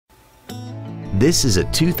This is a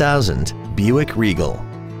 2000 Buick Regal.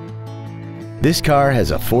 This car has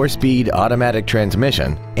a 4-speed automatic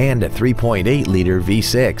transmission and a 3.8-liter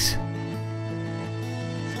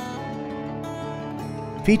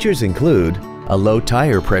V6. Features include a low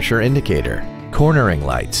tire pressure indicator, cornering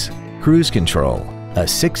lights, cruise control, a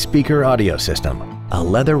 6-speaker audio system, a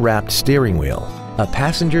leather-wrapped steering wheel, a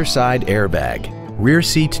passenger side airbag, rear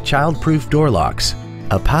seat child-proof door locks,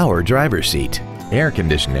 a power driver's seat, air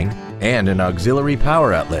conditioning, and an auxiliary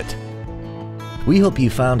power outlet. We hope you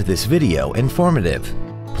found this video informative.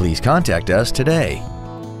 Please contact us today.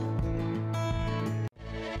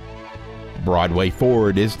 Broadway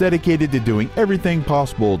Ford is dedicated to doing everything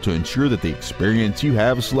possible to ensure that the experience you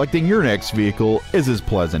have selecting your next vehicle is as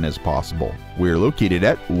pleasant as possible. We're located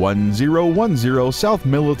at 1010 South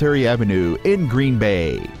Military Avenue in Green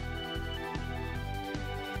Bay.